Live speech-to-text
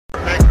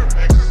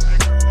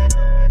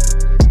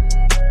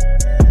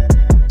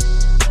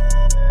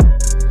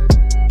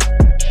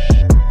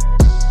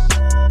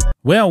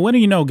Well, what do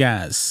you know,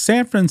 guys?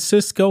 San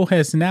Francisco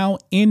has now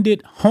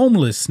ended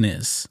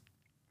homelessness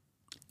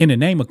in the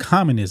name of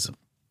communism.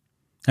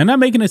 I'm not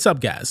making this up,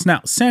 guys. Now,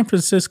 San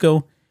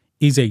Francisco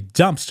is a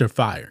dumpster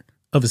fire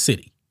of a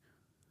city.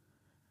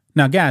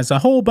 Now, guys, a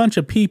whole bunch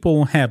of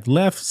people have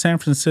left San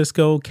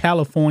Francisco,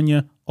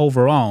 California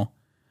overall,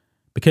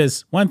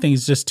 because one thing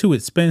is just too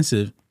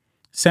expensive.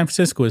 San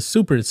Francisco is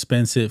super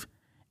expensive,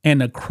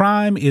 and the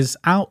crime is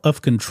out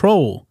of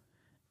control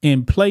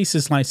in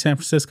places like San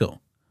Francisco.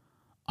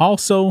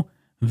 Also,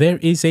 there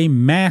is a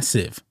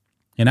massive,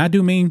 and I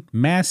do mean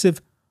massive,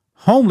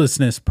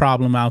 homelessness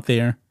problem out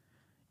there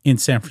in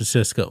San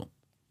Francisco.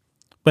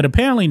 But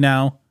apparently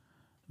now,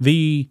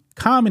 the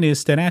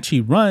communists that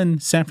actually run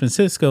San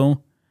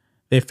Francisco,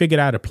 they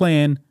figured out a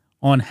plan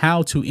on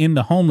how to end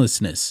the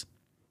homelessness.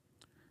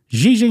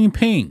 Xi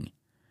Jinping,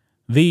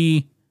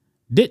 the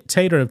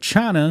dictator of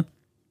China,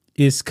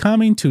 is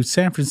coming to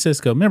San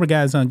Francisco. Remember,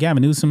 guys,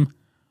 Gavin Newsom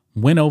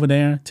went over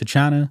there to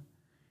China,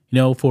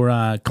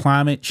 for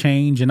climate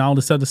change and all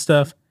this other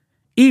stuff,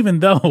 even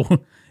though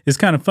it's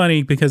kind of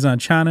funny because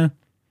China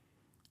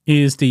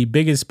is the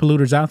biggest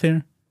polluters out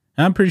there.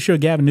 I'm pretty sure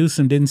Gavin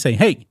Newsom didn't say,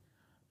 hey,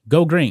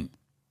 go green.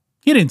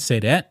 He didn't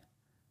say that.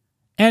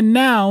 And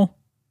now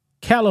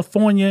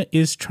California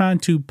is trying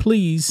to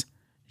please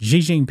Xi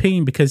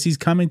Jinping because he's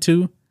coming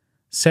to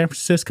San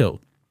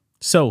Francisco.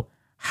 So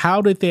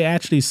how did they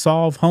actually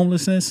solve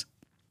homelessness?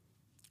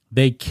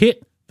 They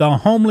kicked the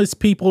homeless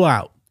people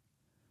out.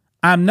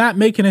 I'm not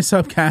making this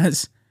up,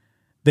 guys.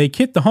 They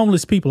kicked the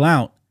homeless people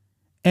out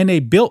and they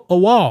built a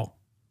wall.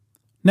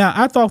 Now,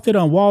 I thought that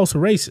walls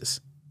were racist.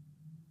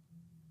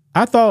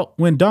 I thought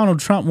when Donald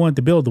Trump wanted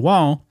to build the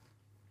wall,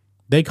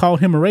 they called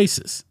him a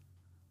racist.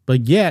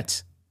 But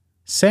yet,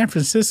 San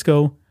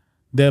Francisco,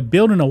 they're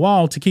building a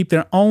wall to keep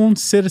their own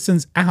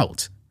citizens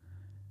out.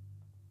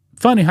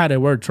 Funny how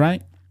that works,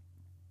 right?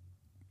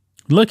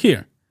 Look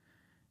here.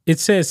 It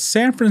says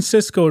San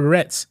Francisco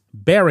erects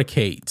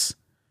barricades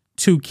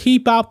to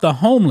keep out the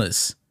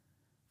homeless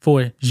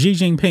for Xi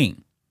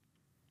Jinping.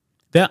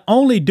 They're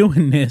only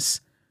doing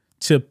this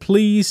to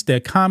please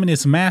their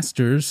communist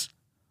masters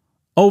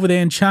over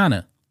there in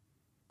China.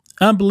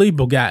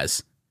 Unbelievable,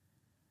 guys.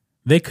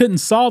 They couldn't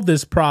solve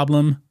this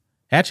problem.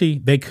 Actually,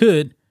 they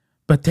could,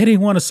 but they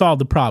didn't want to solve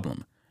the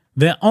problem.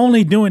 They're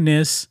only doing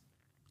this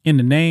in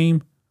the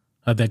name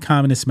of their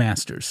communist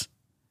masters.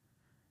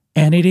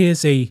 And it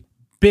is a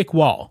big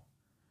wall.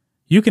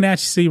 You can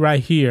actually see right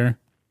here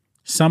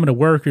some of the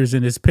workers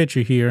in this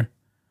picture here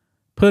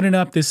putting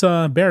up this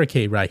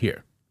barricade right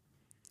here.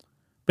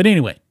 But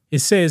anyway, it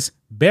says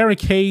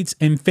barricades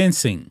and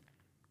fencing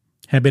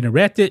have been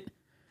erected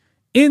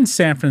in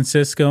San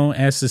Francisco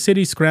as the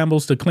city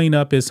scrambles to clean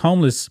up its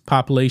homeless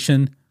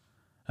population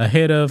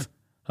ahead of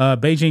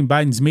Beijing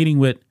Biden's meeting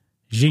with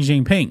Xi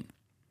Jinping.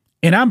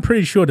 And I'm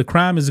pretty sure the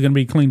crime is going to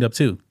be cleaned up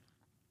too.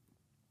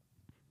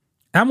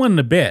 I'm willing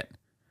to bet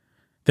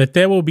that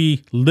there will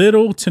be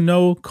little to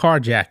no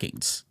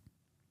carjackings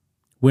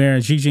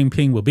where Xi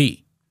Jinping will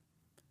be.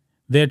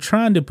 They're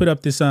trying to put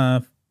up this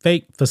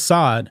fake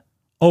facade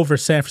over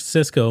San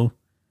Francisco,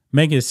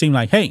 making it seem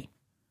like, hey,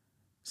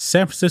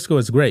 San Francisco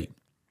is great.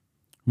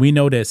 We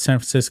know that San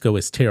Francisco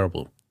is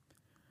terrible.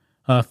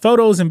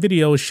 Photos and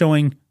videos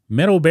showing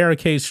metal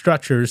barricade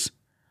structures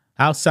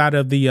outside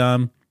of the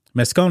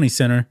Moscone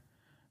Center,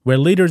 where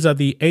leaders of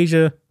the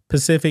Asia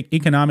Pacific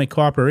Economic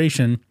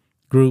Cooperation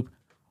Group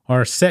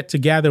are set to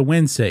gather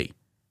Wednesday,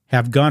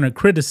 have garnered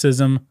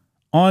criticism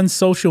on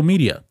social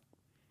media.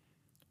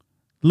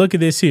 Look at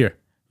this here.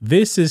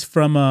 This is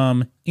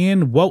from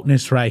In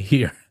Wokeness right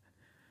here.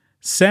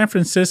 San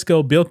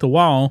Francisco built a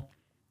wall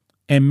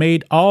and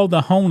made all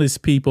the homeless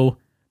people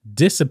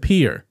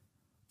disappear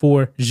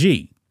for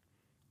Xi.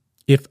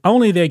 If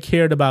only they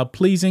cared about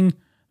pleasing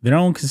their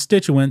own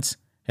constituents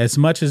as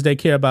much as they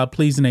care about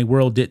pleasing a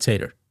world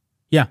dictator.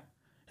 Yeah.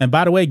 And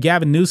by the way,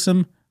 Gavin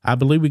Newsom, I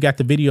believe we got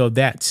the video of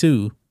that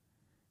too.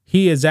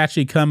 He is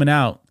actually coming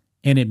out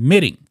and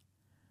admitting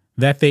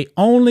that they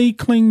only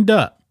cleaned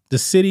up the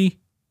city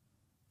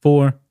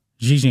for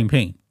Xi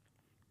Jinping.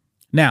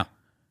 Now,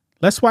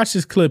 let's watch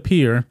this clip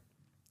here.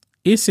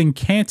 It's in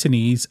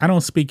Cantonese. I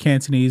don't speak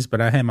Cantonese,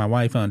 but I had my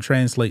wife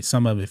translate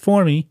some of it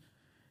for me.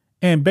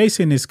 And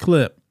basically in this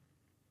clip,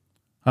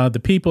 the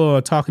people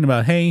are talking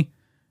about, hey,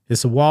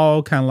 it's a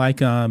wall kind of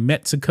like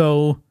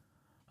Mexico.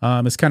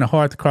 It's kind of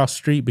hard to cross the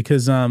street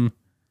because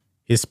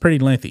it's pretty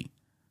lengthy.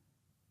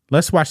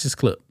 Let's watch this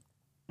clip.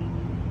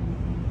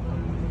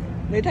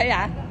 你睇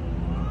下，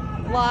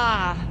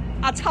哇！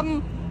阿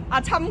侵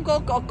嗰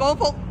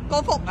幅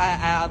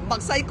墨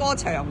西哥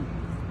牆，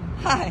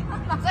係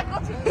墨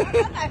西哥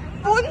牆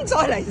搬再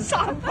嚟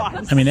三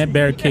藩市。I mean, that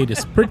barricade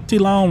is pretty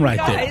long right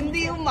there. 係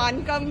New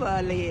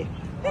Montgomery，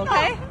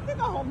 OK？ 呢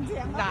個紅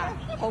牆嗱，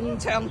紅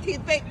牆鐵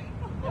壁，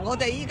我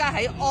哋依家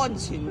喺安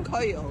全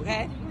區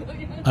 ，OK？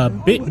 A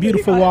big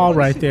beautiful wall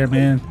right there,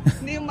 man.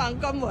 New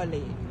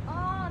Montgomery。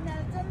哦，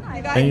真係。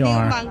依家 They New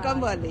are.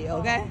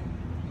 Montgomery，OK？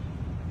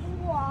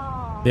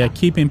 They're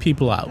keeping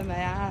people out.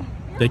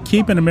 They're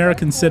keeping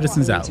American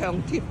citizens out.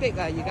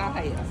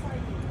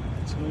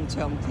 從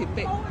長鐵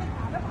壁高你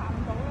爬都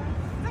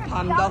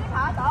爬唔到啦，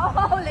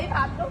爬唔到你爬到，你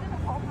爬唔到呢個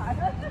學牌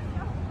啦。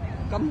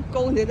咁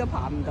高你都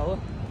爬唔到啊！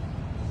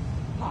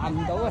爬唔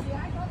到啊！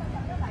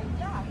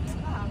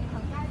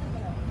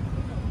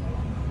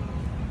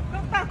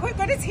但係佢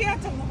嗰啲車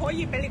仲可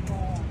以俾你過，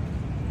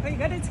佢而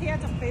家啲車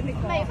仲俾你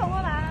過。未封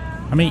啊嘛。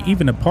I mean,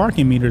 even the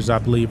parking meters, I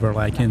believe, are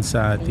like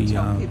inside the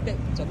長鐵壁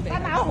準備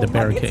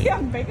barricade. 啲車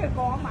唔俾佢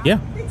過啊嘛。Yeah,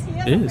 啲車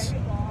it 唔俾 is. 佢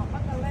過，不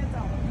過咧就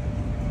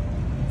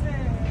即係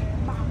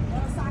慢咗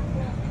三個，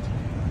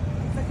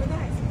其實佢都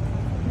係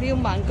撩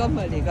萬今日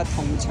嚟個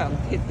銅牆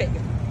鐵壁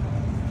啊！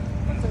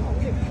最好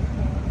型。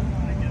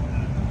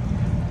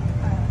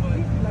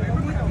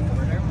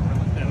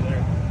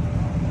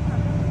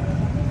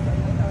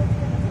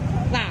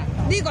嗱，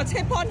呢個車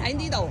point 喺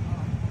呢度，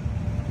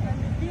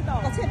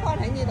個車 point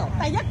喺呢度，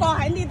第一個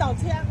喺呢度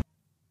車。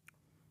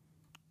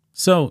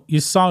So you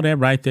saw that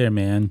right there,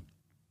 man.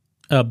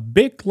 A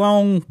big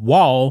long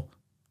wall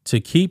to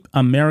keep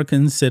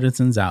American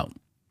citizens out,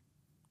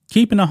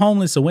 keeping the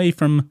homeless away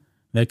from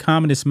their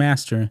communist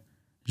master,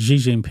 Xi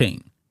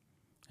Jinping.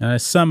 And a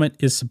summit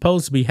is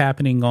supposed to be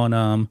happening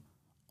on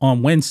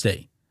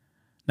Wednesday.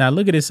 Now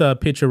look at this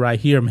picture right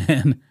here,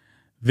 man.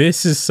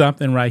 This is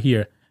something right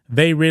here.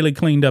 They really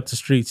cleaned up the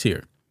streets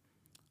here.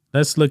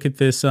 Let's look at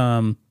this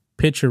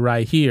picture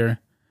right here.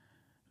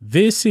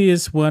 This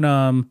is what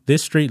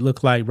this street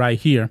looked like right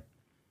here.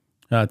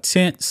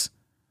 Tents,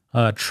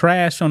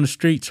 trash on the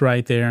streets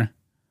right there.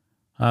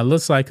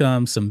 Looks like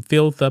some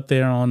filth up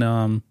there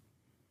on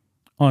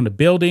the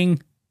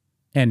building.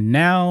 And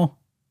now,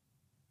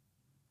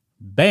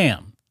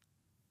 bam,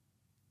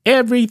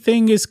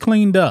 everything is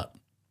cleaned up.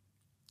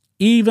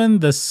 Even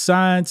the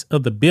sides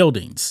of the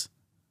buildings.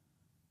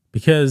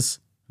 Because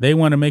they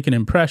want to make an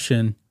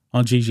impression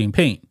on Xi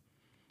Jinping.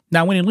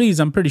 Now, when he leaves,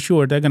 I'm pretty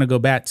sure they're going to go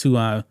back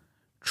to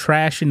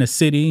trash in the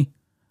city.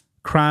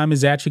 Crime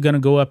is actually going to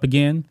go up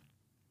again.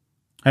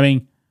 I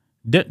mean,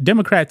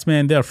 Democrats,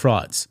 man, they're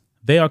frauds.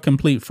 They are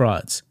complete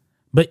frauds.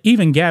 But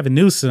even Gavin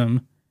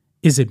Newsom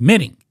is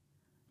admitting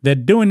they're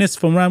doing this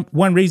for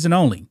one reason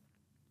only.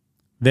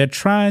 They're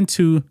trying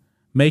to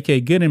make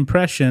a good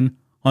impression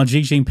on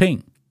Xi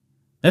Jinping.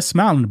 They're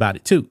smiling about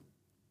it, too.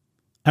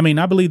 I mean,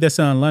 I believe that's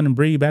London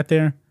Breed back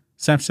there.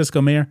 San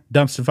Francisco mayor,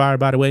 dumpster fire,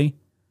 by the way.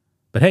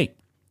 But hey,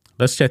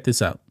 let's check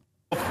this out.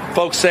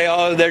 Folks say,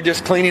 oh, they're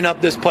just cleaning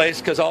up this place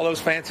because all those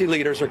fancy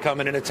leaders are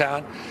coming into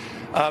town.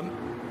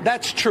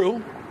 That's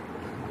true,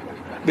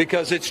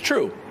 because it's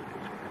true.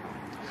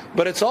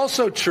 But it's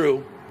also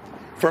true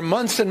for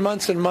months and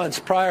months and months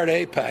prior to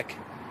APEC,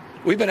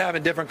 we've been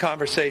having different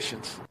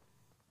conversations.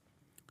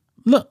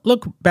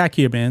 Look back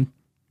here, man.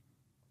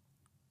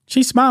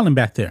 She's smiling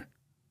back there.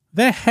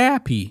 They're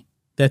happy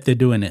that they're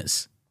doing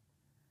this.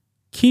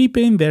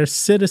 Keeping their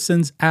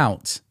citizens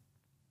out.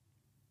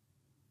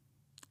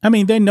 I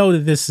mean, they know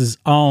that this is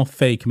all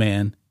fake,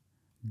 man.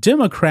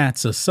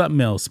 Democrats are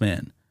something else,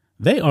 man.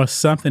 They are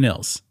something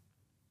else.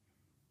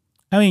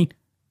 I mean,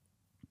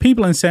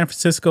 people in San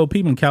Francisco,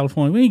 people in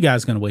California, when are you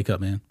guys going to wake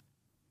up, man?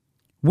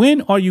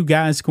 When are you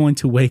guys going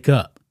to wake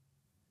up?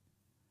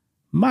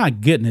 My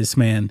goodness,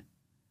 man.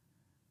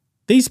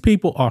 These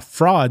people are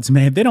frauds,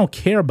 man. They don't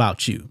care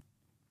about you.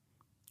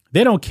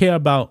 They don't care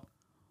about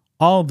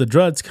all the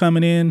drugs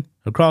coming in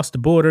across the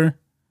border.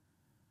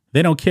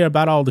 They don't care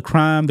about all the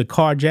crime, the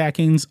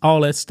carjackings,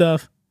 all that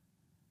stuff.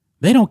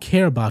 They don't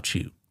care about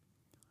you.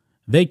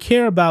 They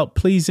care about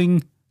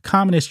pleasing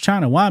communist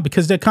China. Why?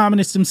 Because they're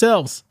communists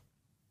themselves.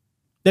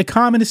 They're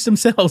communists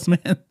themselves,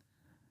 man.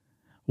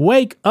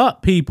 Wake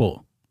up,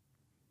 people.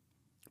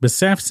 But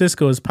San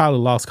Francisco is probably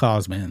a lost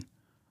cause, man.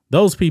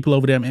 Those people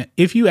over there, man,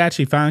 if you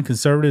actually find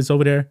conservatives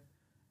over there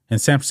in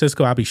San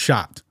Francisco, I'll be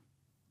shocked.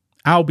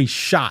 I'll be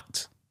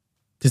shocked,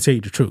 to tell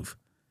you the truth.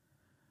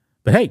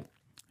 But hey,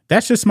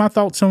 that's just my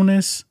thoughts on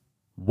this.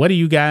 What do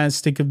you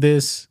guys think of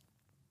this?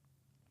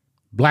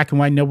 Black and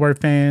White Network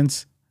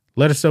fans,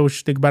 let us know what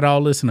you think about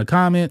all this in the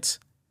comments.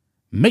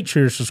 Make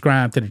sure to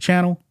subscribe to the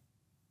channel.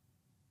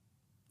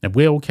 And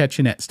we'll catch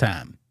you next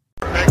time.